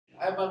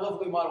have my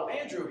lovely model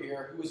Andrew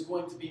here, who is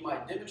going to be my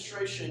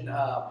demonstration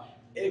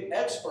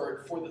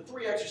expert for the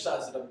 3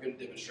 exercises that I'm going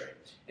to demonstrate.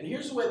 And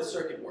here's the way the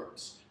circuit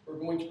works. We're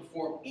going to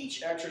perform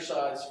each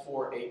exercise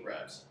for 8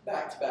 reps,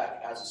 back to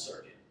back as a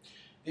circuit.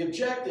 The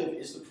objective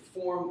is to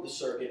perform the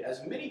circuit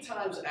as many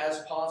times as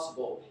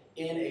possible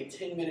in a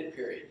 10-minute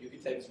period. You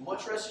can take as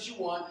much rest as you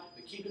want,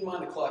 but keep in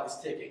mind the clock is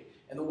ticking.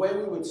 And the way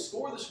we would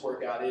score this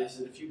workout is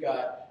that if you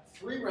got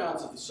 3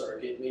 rounds of the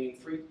circuit, meaning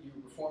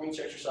you perform each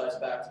exercise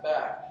back to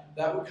back,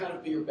 that would kind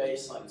of be your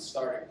baseline and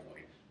starting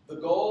point. The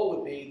goal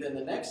would be then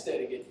the next day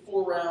to get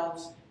 4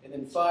 rounds and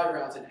then 5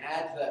 rounds and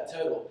add to that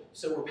total.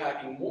 So we're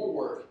packing more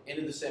work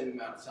into the same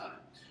amount of time.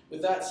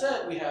 With that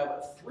said, we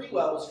have 3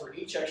 levels for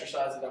each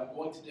exercise that I'm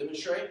going to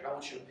demonstrate. I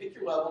want you to pick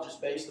your level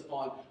just based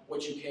upon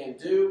what you can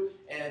do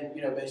and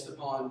based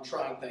upon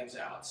trying things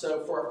out.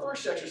 So for our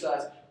first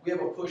exercise, we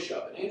have a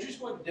push-up. And Andrew's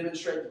going to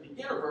demonstrate the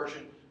beginner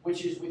version,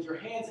 which is with your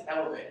hands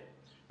elevated.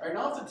 All right, and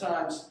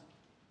oftentimes,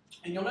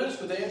 and you'll notice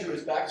with Andrew,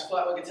 his back is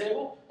flat like a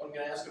table. What I'm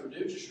going to ask him to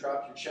do is just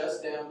drop your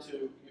chest down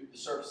to the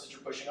surface that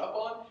you're pushing up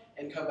on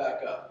and come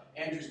back up.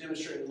 Andrew's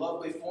demonstrating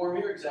lovely form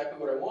here, exactly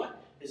what I want.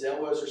 His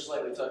elbows are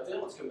slightly tucked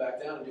in. Let's come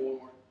back down and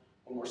do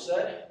one more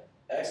set.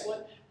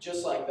 Excellent.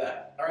 Just like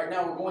that. All right,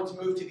 now we're going to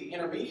move to the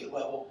intermediate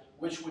level,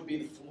 which would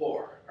be the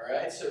floor. All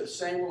right, so the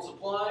same rules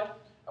apply.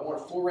 I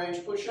want a full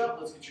range push-up.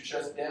 Let's get your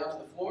chest down to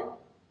the floor.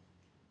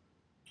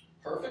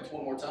 Perfect.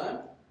 One more time.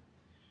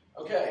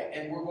 Okay,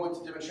 and we're going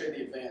to demonstrate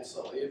the advanced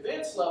level. The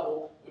advanced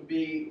level would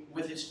be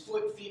with his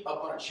feet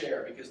up on a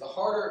chair, because the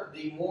higher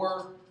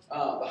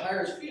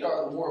his feet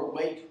are, the more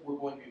weight we're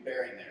going to be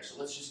bearing there. So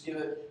let's just give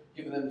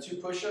them 2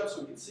 push-ups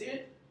so we can see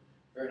it.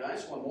 Very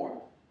nice. One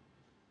more.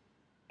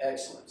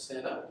 Excellent.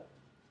 Stand up.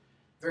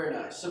 Very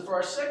nice. So for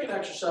our second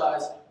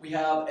exercise, we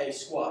have a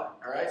squat.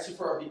 All right. So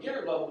for our beginner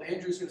level,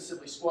 Andrew's going to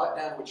simply squat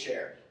down to a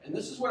chair. And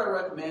this is what I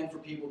recommend for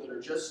people that are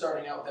just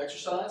starting out with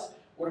exercise.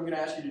 What I'm going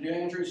to ask you to do,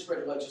 Andrew, is spread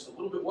your legs just a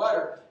little bit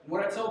wider. And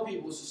what I tell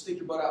people is to stick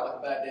your butt out like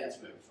a bad dance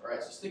move. All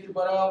right. So stick your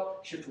butt out,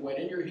 shift your weight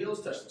into your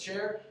heels, touch the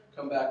chair,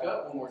 come back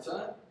up. One more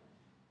time.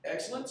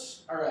 Excellent.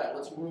 All right,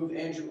 let's move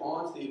Andrew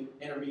on to the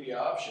intermediate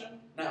option.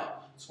 Now,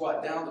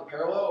 squat down to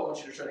parallel. I want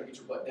you to try to get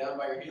your butt down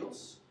by your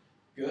heels.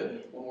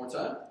 Good. One more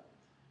time.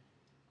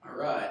 All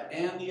right,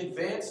 and the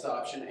advanced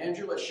option.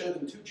 Andrew, let's show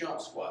them 2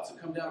 jump squats. So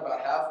come down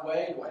about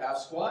halfway into a half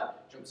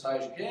squat. Jump as high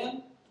as you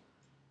can.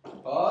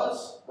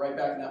 Pause. Right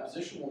back in that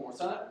position. One more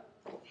time.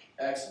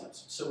 Excellent.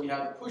 So we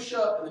have the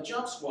push-up and the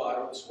jump squat,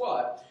 or the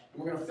squat.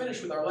 And we're going to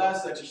finish with our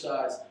last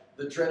exercise,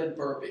 the dreaded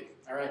burpee.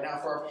 All right, now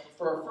for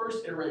our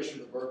first iteration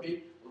of the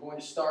burpee, we're going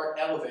to start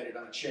elevated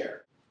on a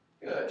chair.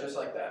 Good, just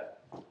like that.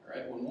 All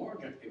right, one more,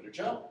 give it a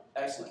jump.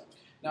 Excellent.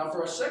 Now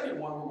for our second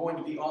one, we're going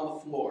to be on the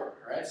floor.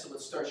 All right, so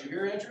let's start you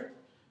here, Andrew.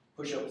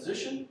 Push-up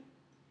position.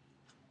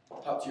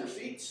 Hop to your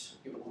feet,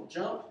 give it a little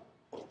jump.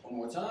 One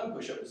more time,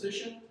 push-up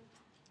position.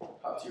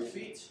 Hop to your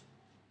feet,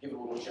 give it a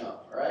little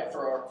jump. All right,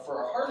 for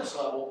our hardest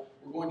level,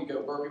 we're going to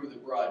go burpee with a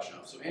broad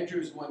jump. So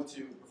Andrew is going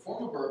to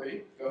perform a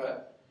burpee. Go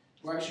ahead.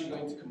 We're actually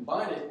going to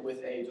combine it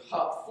with a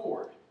hop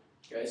forward.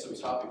 Okay, so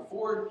he's hopping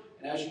forward,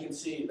 and as you can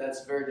see,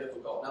 that's very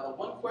difficult. Now, the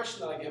one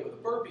question that I get with a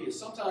burpee is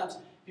sometimes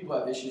people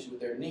have issues with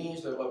their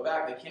knees, their low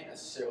back, they can't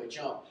necessarily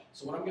jump.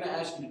 So what I'm going to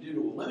ask you to do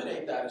to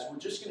eliminate that is we're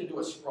just going to do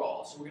a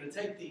sprawl. So we're going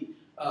to take the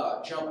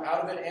jump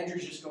out of it.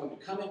 Andrew's just going to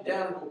come in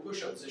down into a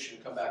push-up position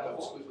and come back up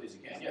as quickly as he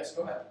can. Yes,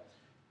 go ahead.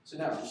 So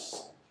now,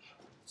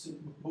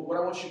 but what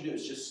I want you to do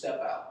is just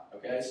step out.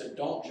 Okay, so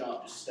don't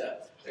jump, just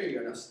step. There you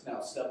go.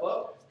 Now step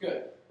up.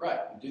 Good. Right.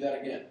 Do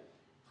that again.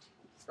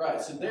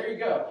 Right, so there you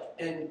go.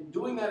 And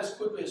doing that as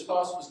quickly as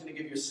possible is going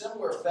to give you a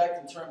similar effect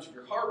in terms of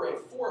your heart rate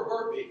for a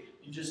burpee.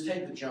 You just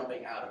take the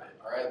jumping out of it,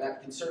 all right? And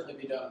that can certainly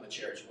be done in the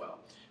chair as well.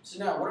 So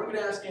now what I'm going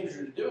to ask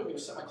Andrew to do, I'm going to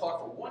set my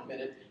clock for 1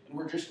 minute, and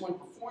we're just going to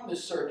perform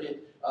this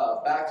circuit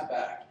back to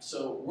back.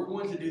 So we're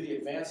going to do the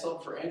advanced level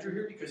for Andrew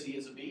here because he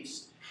is a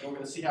beast, and we're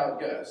going to see how it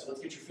goes. So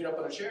let's get your feet up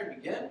on a chair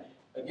and begin.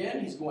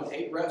 Again, he's going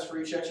 8 reps for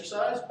each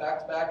exercise,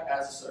 back to back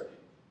as a circuit.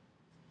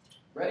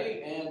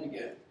 Ready, and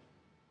begin.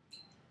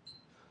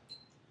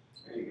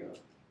 There you go.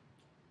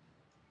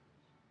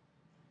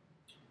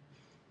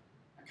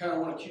 I kind of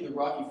want to cue the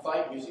Rocky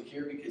fight music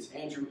here because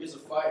Andrew is a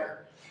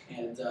fighter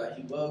and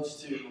he loves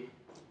to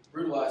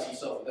brutalize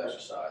himself with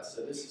exercise.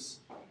 So this is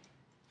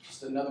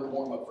just another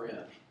warm-up for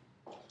him.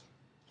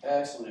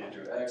 Excellent,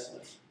 Andrew.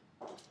 Excellent.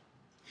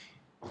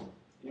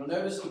 You'll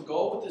notice the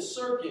goal with this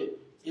circuit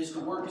is to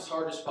work as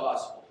hard as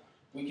possible.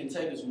 We can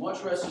take as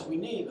much rest as we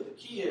need, but the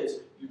key is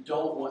you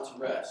don't want to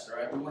rest. All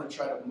right? We want to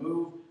try to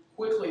move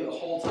quickly the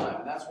whole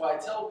time, and that's why I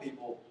tell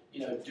people,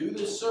 do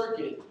this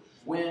circuit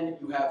when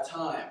you have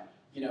time.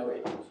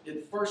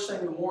 First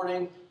thing in the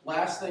morning,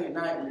 last thing at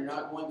night, when you're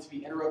not going to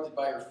be interrupted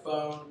by your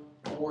phone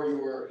or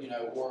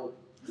or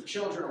your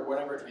children or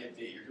whatever it may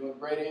be. You're doing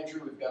great,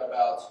 Andrew. We've got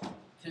about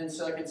 10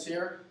 seconds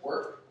here.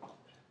 Work.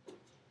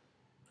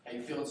 How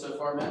you feeling so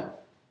far, man?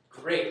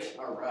 Great.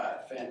 All right,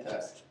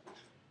 fantastic.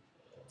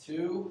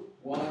 2,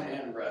 1,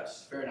 and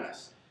rest. Very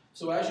nice.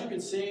 So as you can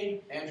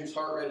see, Andrew's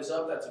heart rate is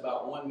up. That's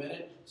about 1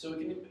 minute. So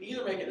we can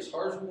either make it as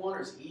hard as we want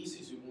or as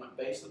easy as we want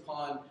based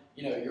upon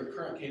your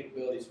current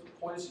capabilities. But the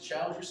point is to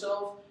challenge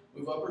yourself,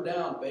 move up or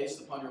down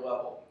based upon your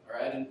level. All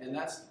right, and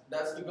that's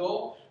the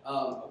goal.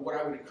 What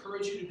I would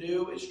encourage you to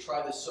do is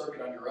try this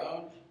circuit on your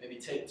own. Maybe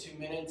take 2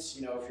 minutes.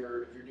 If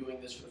you're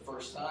doing this for the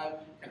first time,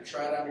 kind of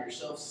try it out on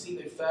yourself, see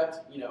the effect.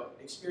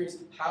 Experience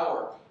the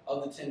power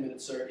of the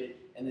 10-minute circuit,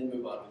 and then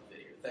move on with the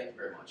video. Thank you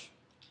very much.